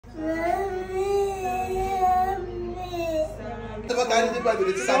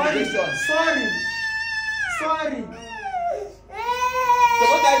Sorry.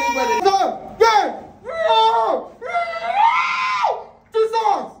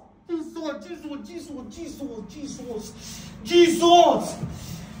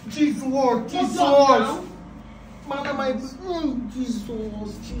 Jesus. Man, my Jesus.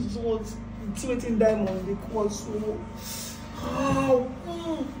 It's waiting diamond. They call so.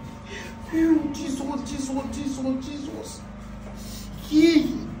 Jesus.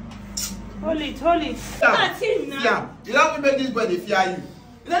 Hold it. Yeah. You don't make this boy fear you.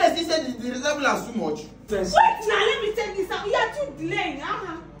 You know they say the resemblance too much. Wait now, let me take this out. You are too delaying.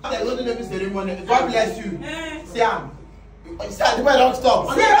 They go to the ceremony. God bless you. Siam. The boy don't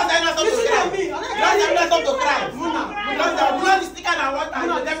stop. You not stop to cry. Muna, the sticker and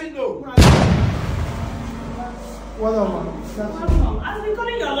water. Let me know. What on? I've been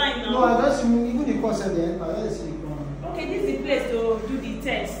calling your line now. No, I just even the course at the end. Okay, this is the place to do the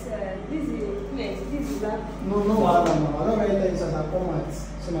test. This is the place. This is that. No, I don't really like it as a format.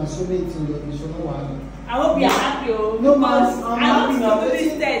 So I'm so many things that you should know. I hope you are happy. No, man, I want you to do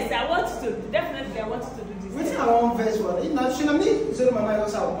this test. I want you to definitely. I want you to do this. Which I want first one. If not, she me. So my mind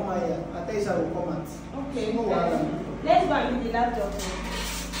also will come here. I tell you, I will come out. Okay. No, let's go and do the laptop.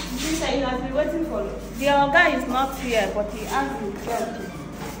 Since he has been waiting for you. The guy is not here, but he has the job.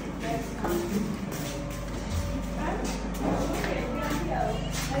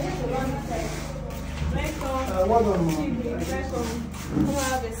 What on? Come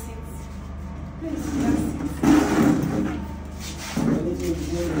have a seat.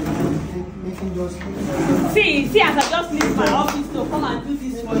 Please, See, as I just leave my office to come and do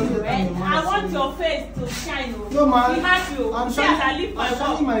this for you, right? I want your face to shine. No, man. I'm shining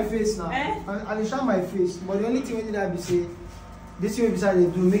my face now. I'll shine my face. But the only thing we need to say, this thing we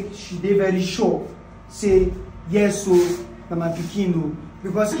decided to make she they very sure. Say yes, so that my pikin no.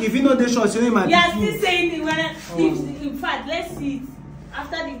 Because if you know the short, you know my pikin. Yeah, still saying it when in fact, let's see it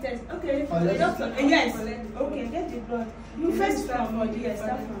after the test. Okay. Yes. Okay, get the blood. You first from yes,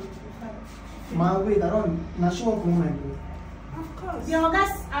 start from. Ma, wait, I don't. Now she won't come my blood. Of course. The Oga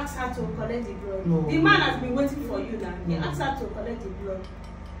asked her to collect the blood. No. The man has been waiting for you now. He asked her to collect the blood.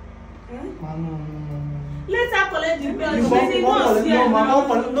 Ma, no. Let her collect the blood.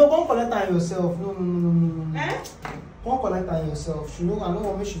 No, go collect her yourself. No. Go collect her yourself. She know. I know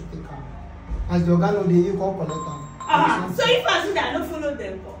what she take her. As the Oga know, you go collect her. So if I do that, I don't follow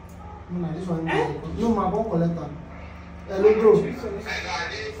them. No, this one. No, ma, go collect her. Hello, bro.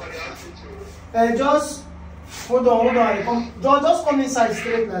 Just hold on. Just come inside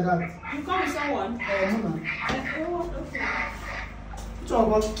straight like that. You come with someone? No. Okay.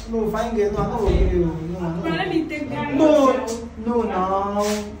 No, fine girl. No, I'm not okay. No. Let me take that. No, now.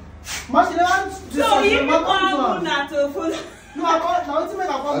 So you come Muna to follow. No, I want to make a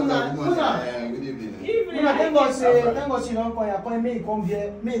call Muna. Good evening. Thank God she don't call you. May you come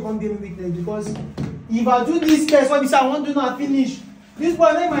here with them because if I do this test, what I want to not finish. This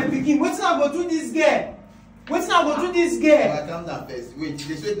boy name my pikin. Wetin I go do this girl? Calm down first. Wait,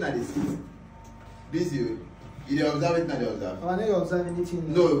 they wait now they see. Busy. You observe it now they observe. I don't observe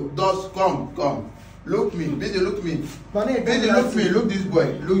anything. No, just come. Look me. Busy, look me. Busy, look me. Look this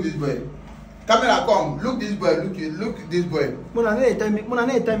boy. Camera, come. Look this boy. Look this boy. Muna,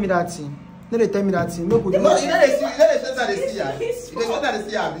 no, tell me that thing. No, they tell me that thing. No, you know they see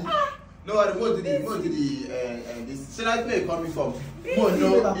her. No, the more to the Senate may coming from. Make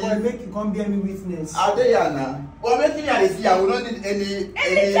you come bear me witness. Are they here now? Well, making her see, I will not need any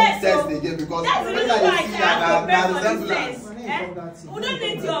test again because that's the reason why I have to pay for this test. We don't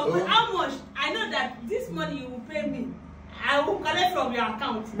need your how much? I know that this money you will pay me. I will collect from your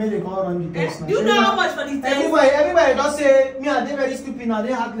account. May they come run the test. Do you know how much for the test? Everybody don't say me and they very stupid now.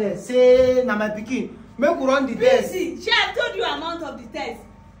 They heartless. Say na my pikin. Make we run the test. See, I told you amount of the test.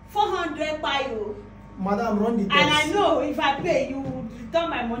 400 by you. Madam, run the test. And I know if I pay, you will return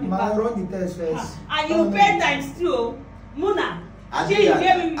my money back. Madam, run the test first. And you pay times 2. Muna. You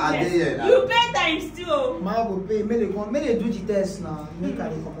pay times 2. Ma go pay. May they do the test now. Make her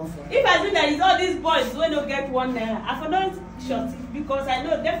come off. If I do that, it's all these boys who don't get 1 naira. I don't short it because I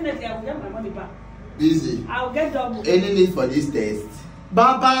know definitely I will get my money back. Busy. I will get double. Any need for this test?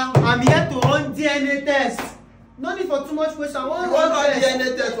 Baba, I'm here to run DNA test. No need for too much question. You want to run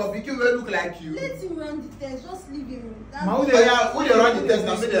DNA test for people who look like you? Let him run the test. Just leave him. Who they run the test?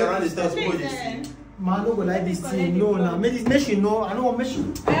 Now make they run the test. Man, no go like this thing. No, now make she know. I don't want make she.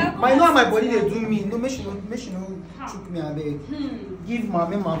 I know my body they do me. No, make she know. Choke me a beg. Give my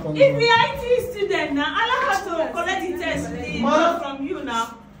control. If we are IT student now, allow her to collect the test from you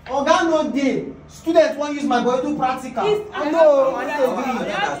now. Oga no dey. Students wan use my boy do practical. I know. I don't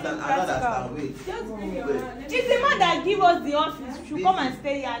understand. Wait. It's the man that give us the office. Should come and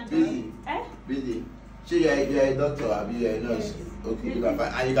stay here and do it. Busy. So you are a doctor, or you are a nurse. Okay, you can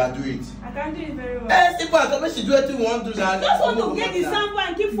find, and you can do it. I can do it very well. Simple as when she do it, you want to do that. Just want to get the sample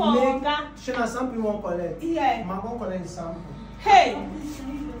and keep for Oga. She na sample you wan collect. Yeah. Ma wan collect the sample. Hey.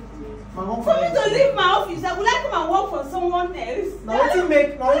 Ma wan For me collect. to leave my office, I would like to come and work for someone else. Na wetin make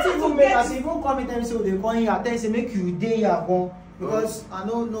as you go come meet them say they come here, I tell you say make you dey here come because I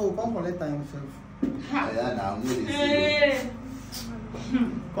no know come collect am yourself. Yeah, now I'm not Hey.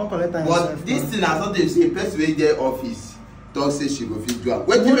 Come collect am yourself. But this thing has not to say person wey get office talk say she go fit do am.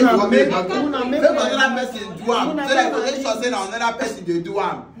 Wetin make you wan make another person do am so that you go make sure say na another person dey do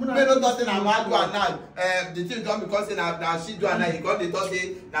am. Make no talk say na man do am now. The thing don because say na she do am now. You come dey talk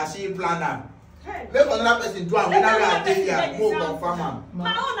say na she plan am. Make another person do am whether we are dey here go confirm am.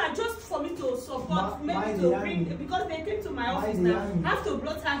 My own are just for me to support, maybe to bring because they came to my office now. I have to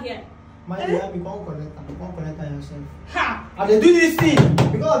blot her here. My dear, me come collect am yourself. Ha! I dey do this thing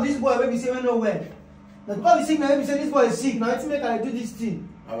because of this boy wey be say wey no well. Na because he sick na wey be say this boy is sick na wetin make I dey do this thing.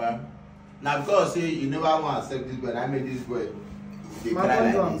 Okay. Na because say you never wan accept this boy, na make this boy dey cry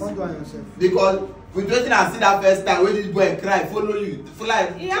like this. Come do am yourself. Because with wetin I see that first time wey this boy cry follow you,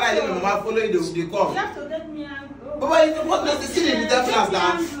 cry let your mama follow you dey come. You have to let me and go. Baba, you want to see the difference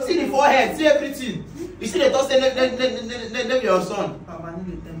now? See the forehead, see everything. You see the talk say name your son. Papa, no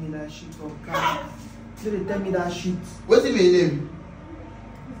dey tell me that shit for car. No dey tell me that shit. Wetin be him name?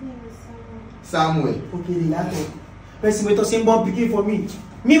 His name is Samuel. Okay, dey laugh o. Person wey talk say born pikin for me.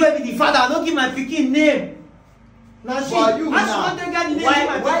 Me wey be the father, I no give my pikin name. Na she. For you how now, she wan take get the name of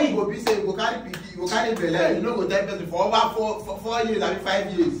my why you pikin? go be say you go carry pikin, you go carry belle, you no go tell person for over 4 years abi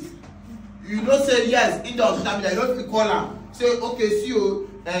 5 years. You know say yes, in the social media, you no fit call am. Say okay, see o,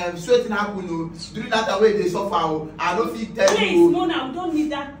 wetin happen o, during that time wey dey suffer o, I no fit tell Please, you o. no, now don't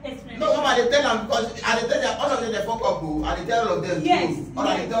need that explanation. No, Mama, I dey tell am because I dey tell them all of them dey fuck up o. I dey tell all of them Yes, too.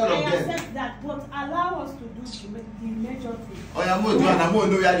 I dey tell all of I them. accept that, but allow us to do the major thing. Oya mo do am, mo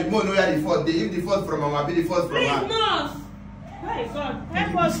know where the fault dey. If the fault from Mama, be the fault from Please, her. not. My God,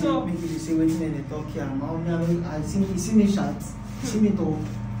 help us so. Make you say wetin dem dey talk here. I see me chat. See me talk.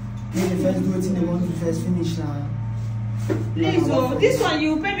 Make the first do wetin they want to first finish na. Please, oh, this one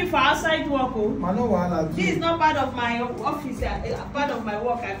you pay me for outside work, oh. Man, no wahala. This is not part of my office, part of my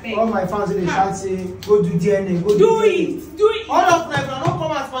work, I beg. All my fans dey shout say go do DNA, go Do it, do it. All of them no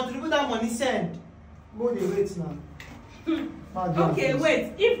come out contribute that money send. Go dey wait now. Okay,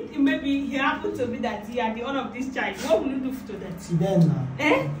 wait. If maybe he happened to be that he are the owner of this child, what will you do to them? See them now.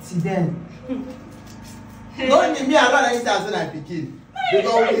 Eh? See them. Don't give me another instance when I pikin.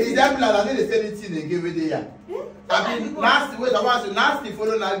 Because with them like I no dey say anything again wey dey here. I mean nasty wait I want to nasty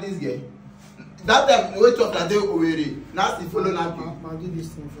follow na this girl. That time wey talk na dey Owerri, nasty follow na people. Ma do this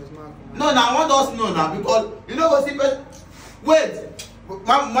thing first, ma. No, na I want us know now because you no go see person. Wait.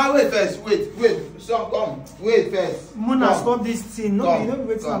 Ma wait first, wait. Son come. Wait first. Muna stop this thing. No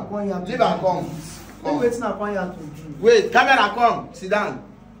be wetin I come here to do. Leave am come. No be wetin I come here to do. Wait, camera come. Sit down.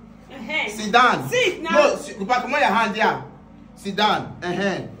 Sit down. Sit now. No, come on your hand there. Sit down. Go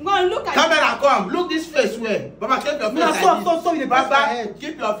and look at Camera come. Look this face where. Baba keep your face No, like stop, this. stop, you dey press my Baba head.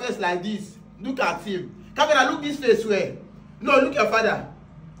 keep your face like this. Look at him. Camera look this face where. No, look your father.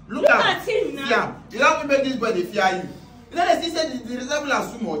 Look at him now. Yeah. You don't make this boy dey fear you. You know they still say the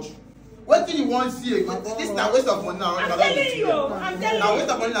resemblance too much. What did you want to see again? This is a waste of money now. I'm telling you. I'm telling you. Now waste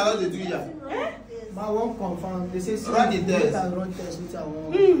of money now they do here. Ma wan confirm. They say see. Run the test. I run test which I want.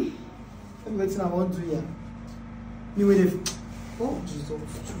 Maybe wetin I want do here. Me wey dey. Oh Jesus.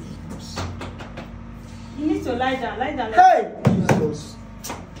 You need to lie down. Lie down. Hey! Jesus.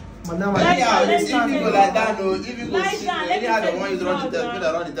 Madam, Anyhow, let's if you not go let like go. that, no, if you go Lie see, down, let me anyhow, the tell one you is run the now, test, now. when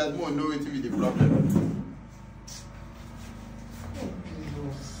they run the test, more know it will be the problem.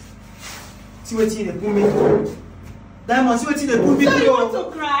 see wetin dey put me through. Diamond, see wetin dey put me So you want through.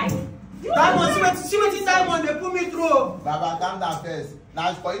 to cry? Diamond, see wetin Diamond dey put me through. Baba, calm down first.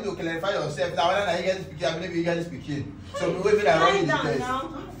 Now, for you to clarify yourself, now whether you get this speaking, I believe you get this speaking. So, we wait for that Lie running the down test.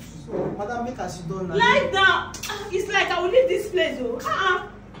 now. Madam, make us sit down now. Lie down. It's like I will leave this place. Oh.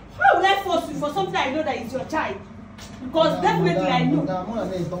 How will I force you for something I know that it's your child? Because definitely I know. Madam, more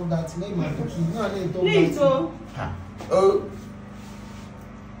than talk that. Make my pikin. More than talk Please, that. oh. Oh.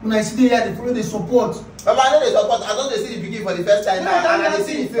 When I see there, they follow the support. Baba, I know they support. I don't see the beginning for the first time now, and I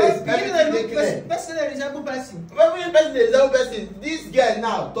see the face. Everything dey clear. Person dey resemble person. Every person dey resemble person. This girl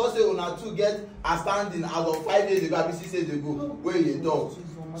now talk say una two get a standing as of 5 days ago, abi 6 days ago, wey you dey talk.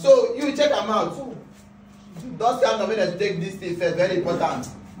 So you check am out. Just calm down, make dem take this thing first. Very important.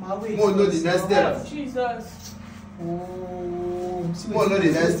 Mo know the next step. Oh, Jesus. Oh, Mo know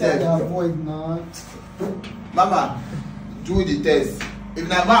the next step. Avoid now. Mama, do the test. If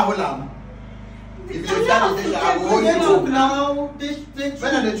na man hold am, if you start the test, I will hold They took you. now. They took.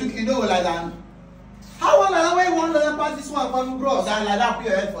 When they took, you don't go like that. How long are we want to pass this one from bros? Then like that, put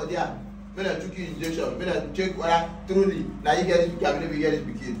your head for there. When they took you injection, when they check whether truly now you get it, you believe you get it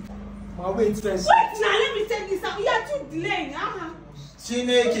begin. My wait first. Wait now, let me take this out. You are too delaying.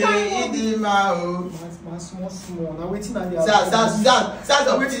 Chineke idima o. Man, small. Now waiting at the. Start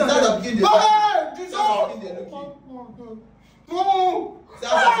the begin the. Hey, Jesus! No!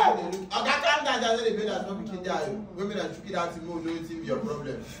 Oga calm down, just say the baby not begin there. Women are choking out to move, don't seem your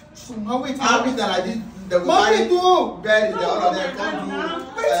problem. My wait. How big like this? They go carry bury the all of them come do.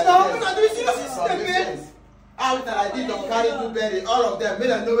 Wait now, when I do this, how big like this? They carry to bury all of them. Make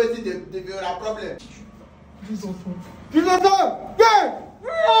them know wetin dey be una problem. Jesus! Yeah!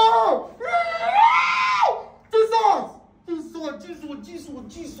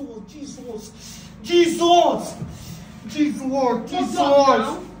 Jesus!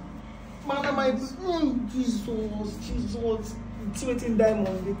 Man, my Jesus! Intimating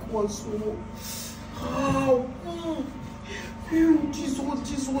diamond, they call so. Oh, Jesus!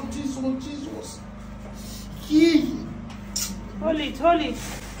 He. Hold it.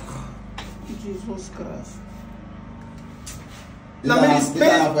 Jesus Christ. Now, Many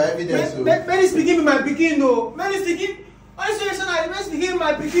speaking with my pikin, no. Many speaking. Many speaking with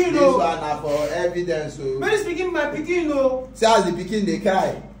my pikin, no. This one na for evidence, so. Many speaking with my pikin, no. See as the pikin dey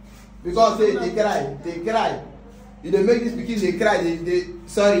cry, because say they cry. You dey make this pikin dey cry. They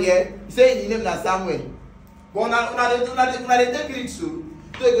sorry, say the name na Samuel. But una dey take risk, so you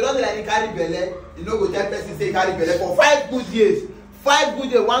go don dey like carry belle. You no go tell person say carry belle for 5 good years. 5 good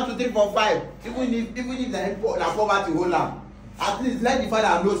days, 1, 2, 3, 4, 5. Even if na poverty hold am, at least let the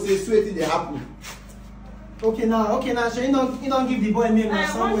father know say sweating dey happen. Okay now, so you don't give the boy name na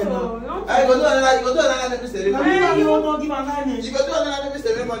somewhere now. You go do another name ceremony. You don't give another name. You go do another name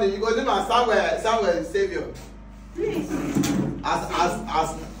ceremony. You go name am Samuel Savior. Please. As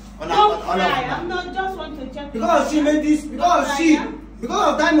Don't cry. I'm not just want to check. Because she made this. Because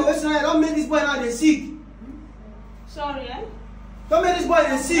of time of wasting time, don't make this boy now dey sick. Sorry, Don't make this boy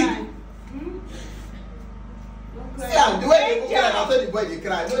dey sick. Yeah, the way they go cry, after the boy dey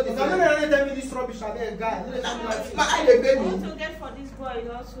cry. No, If I'm not gonna tell me this rubbish, I beg guy. my eye dey pain I want me. to get for this boy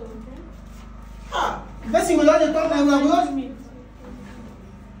also. Ah, First thing we just talk now, we go just. Me.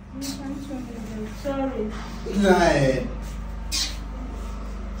 Sorry.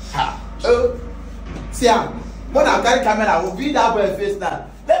 nah. Oh, see am. When I carry camera, we beat that boy face now.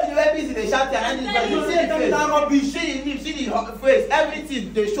 Let me be busy. They shout and this boy. You see the face. Rubbish. See the lip, see the face,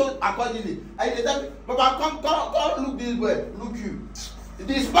 everything they show accordingly. And they tell me, Papa, come look this boy, look you.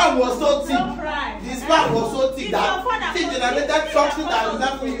 The sperm was so thick. Don't cry. The sperm was so thick that it generated something that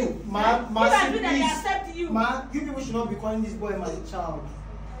resemble you. You people should not be calling this boy my child.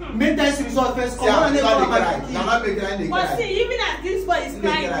 Make test result first. Come Yeah, on, they and cry. Now make crying, they But cry. see, even as this boy is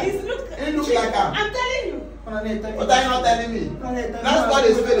crying, It look like am. I'm telling you. What are you not telling me? That's why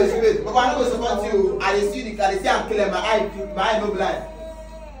they spade. But I no go support you. I dey see am clear. My eye no blind.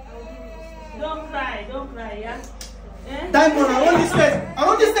 Don't cry, yeah? Diamond, I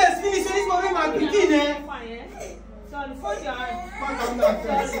want this test finish. So this boy make my pikin, Sorry, fold your hand.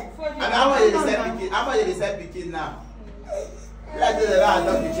 And how much you dey sell pikin now? Like say that I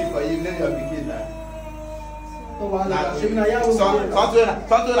love pikin for you, name your pikin now. Something for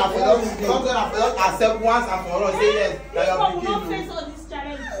just accept once and for all. Say yes, that your People will not pikin. face all these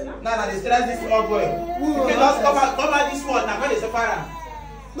challenges. Nah, they stress this small boy. You can just cover this one. Now when they suffer am.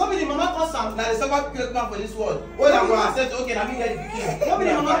 Nobody mama cause am. Now they suffer great man for this world. When I go accept, okay, now me get the pikin.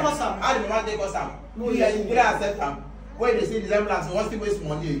 Nobody mama cause am. How the mama take cause am? No, yeah, you didn't accept am. When they see the resemblance, you want to waste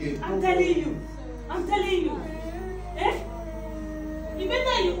money again. I'm telling you. It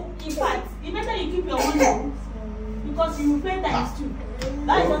better you keep your money because you will pay times 2.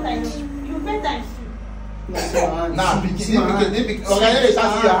 That's what I know. You will pay times 2. Nah, pikin. Okay, they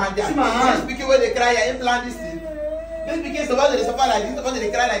shall see your hand there. This pikin where they cry, you implant this thing. This pikin supposed to suffer like this, supposed to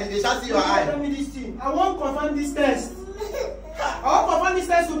cry like this. They shall see your eye. Tell me this thing. I want to confirm this test.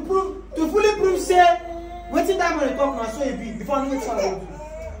 To fully prove say wetin diamond talk na so e be before I know wetin I go do.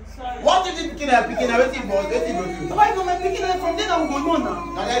 What if the pikin wetin go do? Why go my pikin from there we go know now?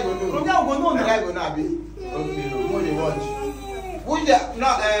 Na guy go know. From there we go know Na now. guy go know abi. Okay, no dey watch. Who is the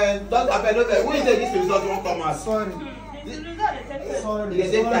don't abeg no vex. Who is the this result won't come out? Sorry. Sorry. It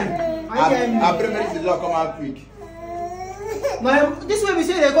dey take time. I pray make this result come out quick. Now this way we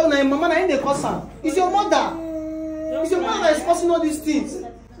say they go na mama na him dey cause am. It's your mother. It's your mother that is causing all these things.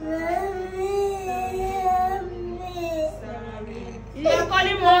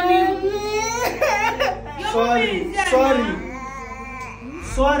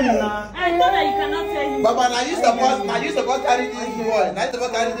 Sorry, nah. I thought that you cannot tell him. Baba, now you support carry this boy. Now you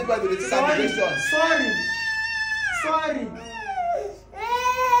support carry this boy to the celebration. Sorry.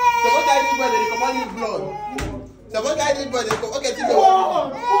 Support carry this boy to the commanding blood. Support carry this boy to the okay, take the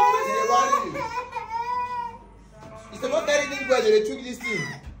Oh, worry. You support carry this boy to the took this thing.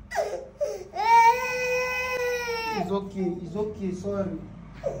 It's okay, sorry.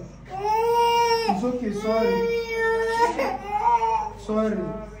 It's okay, sorry.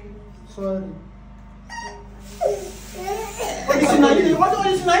 What all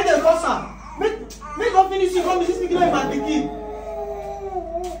this night the cause? Make up finish you come speaking like my pikin.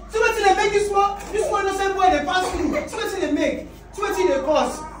 See what they make this one innocent boy they pass through. See what they make. See what they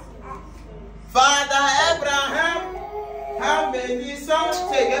cause. Father Abraham, how many sons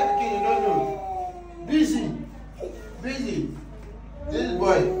take get pikin you don't know? Busy. This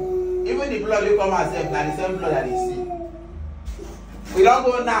boy, even the blood you come and say, like the same blood that he see. We don't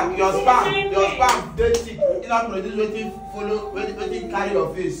go now. Your spam, they thick. You don't produce waiting carry your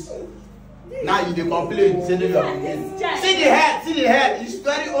face. Now you dey complain, say no your pikin. See the head. It's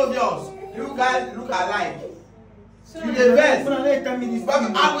very obvious. You guys look alike. You the best. I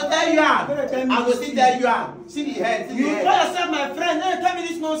will tell you. I will still tell you. See the head. You call yourself my friend. Don't tell me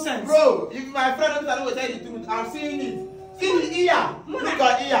this nonsense. Bro, if my friend don't tell you the truth, I'm seeing it. See the ear. Look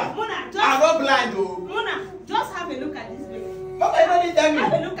at ear. I'm not blind though. Mona, just have a look at this baby. Okay, you don't need tell me.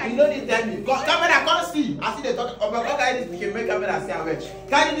 Have a look at You don't need tell me. Camera can't see. I see the talk. Come carry this pikin. Make camera see away.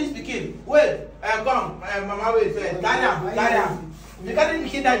 Carry this pikin. Wait. Come. Mama wait first. Carry am. You carry the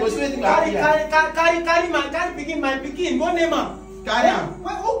pikin that go see wetin go happen. Carry pikin, my pikin. Go name am. Carry am.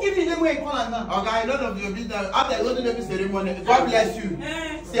 Who give you the name wey you call am now? Okay, none of your business. After you go to the ceremony, God bless you.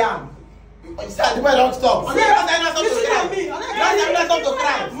 See am. See the boy don't stop. Listen to me. Don't stop to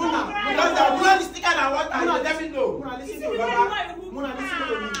cry. Muna, blood is thicker than water. You let me know. Muna, listen to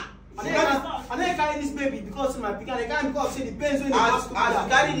me. I don't carry this baby because my pikin. I carry because say the pains when they pass through. As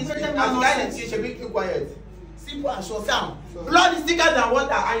you carry this, you should be keep quiet. Simple and short sound. Blood is thicker than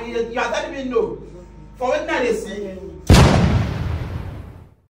water, and you are telling me no. For what I dey see.